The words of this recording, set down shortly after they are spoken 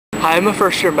Hi, I'm a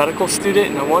first-year medical student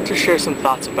and I want to share some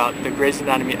thoughts about the Grey's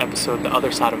Anatomy episode, The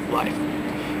Other Side of Life.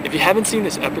 If you haven't seen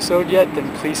this episode yet,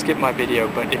 then please skip my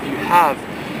video, but if you have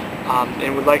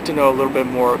and would like to know a little bit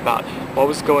more about what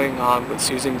was going on with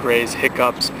Susan Grey's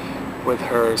hiccups, with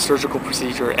her surgical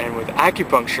procedure, and with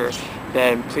acupuncture,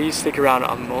 then please stick around.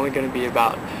 I'm only going to be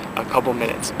about a couple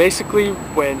minutes. Basically,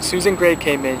 when Susan Grey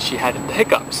came in, she had the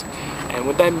hiccups, and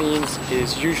what that means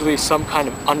is usually some kind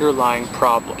of underlying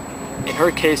problem. In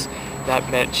her case, that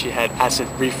meant she had acid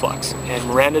reflux, and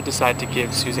Miranda decided to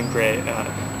give Susan Grey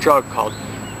a drug called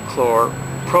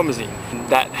chlorpromazine. And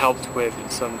that helped with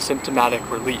some symptomatic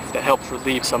relief, that helped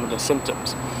relieve some of the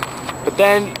symptoms. But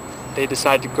then they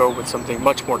decided to go with something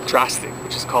much more drastic,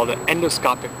 which is called an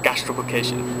endoscopic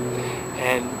gastroplication.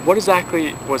 And what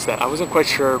exactly was that? I wasn't quite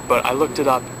sure, but I looked it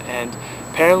up, and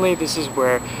apparently this is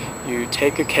where you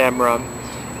take a camera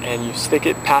and you stick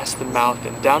it past the mouth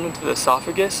and down into the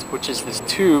esophagus, which is this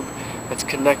tube that's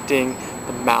connecting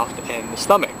the mouth and the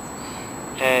stomach.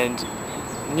 And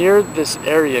near this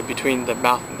area between the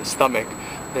mouth and the stomach,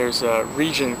 there's a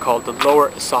region called the lower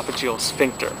esophageal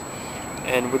sphincter.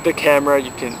 And with the camera,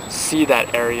 you can see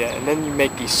that area, and then you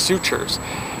make these sutures,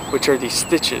 which are these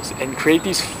stitches, and create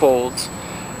these folds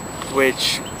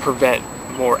which prevent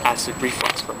more acid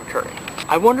reflux from occurring.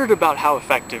 I wondered about how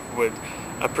effective would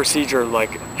a procedure like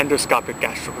endoscopic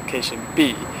gastroplication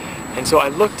be, and so I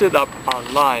looked it up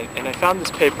online and I found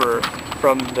this paper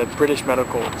from the British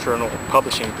Medical Journal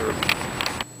Publishing Group.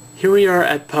 Here we are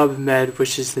at PubMed,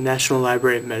 which is the National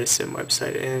Library of Medicine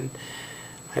website, and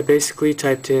I basically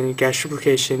typed in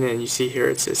gastroplication, and you see here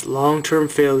it says long-term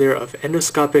failure of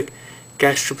endoscopic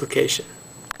gastroplication.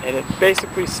 And it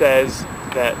basically says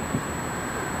that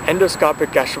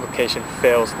endoscopic gastroplication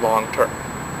fails long-term.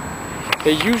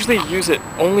 They usually use it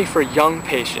only for young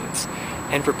patients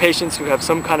and for patients who have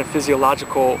some kind of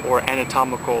physiological or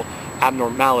anatomical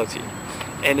abnormality,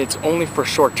 and it's only for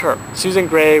short term. Susan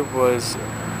Grey was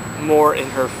more in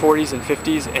her 40s and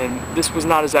 50s, and this was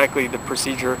not exactly the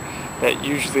procedure that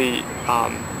usually,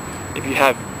 if you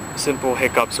have simple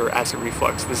hiccups or acid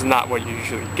reflux, this is not what you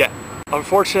usually get.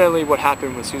 Unfortunately, what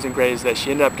happened with Susan Grey is that she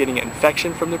ended up getting an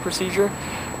infection from the procedure,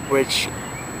 which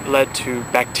led to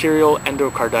bacterial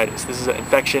endocarditis. This is an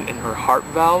infection in her heart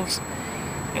valves,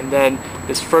 and then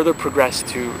this further progressed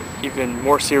to even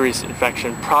more serious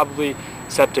infection, probably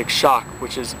septic shock,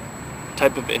 which is a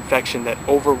type of infection that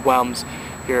overwhelms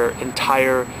your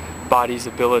entire body's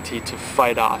ability to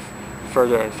fight off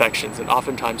further infections, and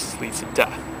oftentimes this leads to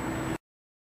death.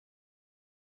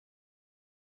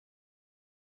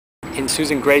 In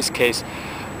Susan Grey's case,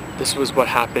 this was what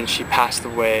happened. She passed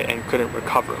away and couldn't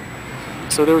recover.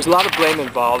 So there was a lot of blame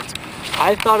involved.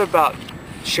 I thought about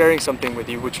sharing something with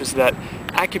you, which was that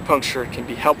acupuncture can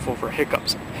be helpful for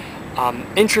hiccups.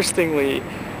 Interestingly,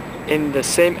 in the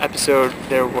same episode,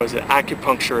 there was an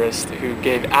acupuncturist who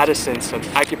gave Addison some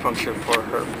acupuncture for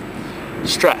her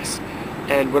stress.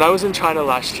 And when I was in China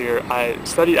last year, I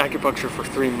studied acupuncture for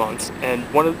 3 months, and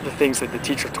one of the things that the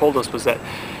teacher told us was that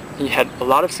he had a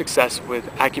lot of success with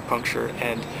acupuncture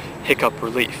and hiccup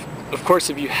relief. Of course,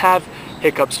 if you have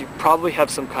hiccups, you probably have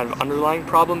some kind of underlying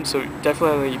problem, so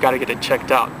definitely you got to get it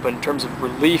checked out. But in terms of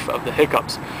relief of the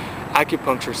hiccups,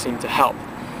 acupuncture seemed to help.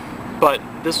 But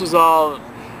this was all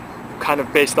kind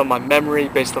of based on my memory,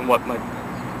 based on what my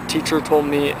teacher told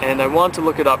me, and I wanted to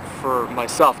look it up for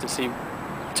myself to see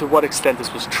to what extent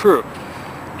this was true.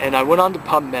 And I went on to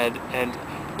PubMed, and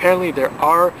apparently there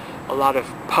are a lot of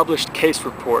published case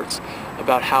reports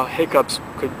about how hiccups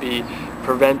could be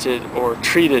prevented or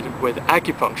treated with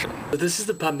acupuncture. So this is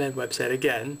the PubMed website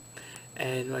again,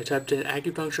 and I typed in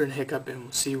acupuncture and hiccup, and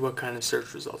we'll see what kind of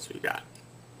search results we got.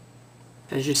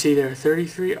 As you see, there are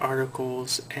 33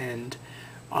 articles, and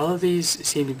all of these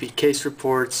seem to be case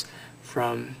reports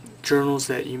from journals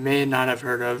that you may not have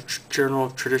heard of: Journal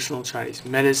of Traditional Chinese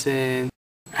Medicine,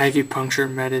 Acupuncture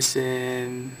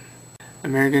Medicine,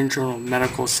 American Journal of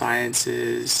Medical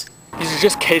Sciences. These are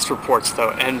just case reports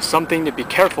though, and something to be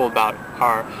careful about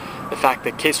are the fact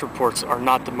that case reports are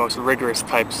not the most rigorous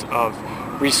types of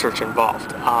research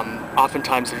involved.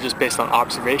 Oftentimes they're just based on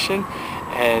observation,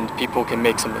 and people can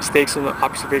make some mistakes in the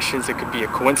observations. It could be a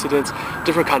coincidence,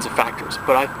 different kinds of factors.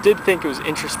 But I did think it was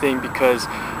interesting because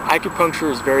acupuncture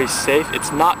is very safe.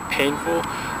 It's not painful.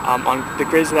 On the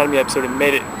Grey's Anatomy episode, it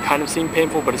made it kind of seem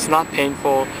painful, but it's not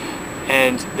painful,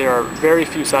 and there are very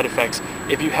few side effects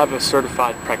if you have a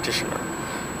certified practitioner.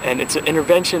 And it's an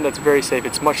intervention that's very safe.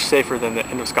 It's much safer than the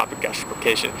endoscopic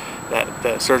gastroplication that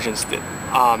the surgeons did.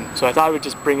 So I thought I would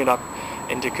just bring it up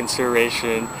into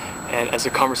consideration and as a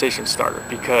conversation starter,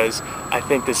 because I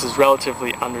think this is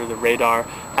relatively under the radar.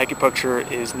 Acupuncture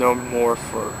is known more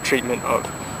for treatment of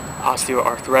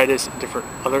osteoarthritis and different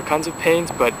other kinds of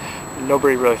pains, but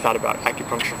nobody really thought about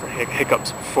acupuncture for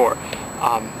hiccups before.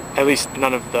 At least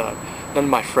none of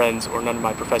my friends or none of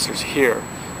my professors here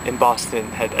in Boston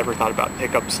had ever thought about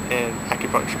hiccups and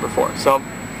acupuncture before. So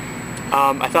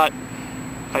I thought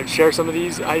I'd share some of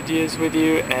these ideas with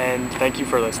you, and thank you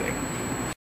for listening.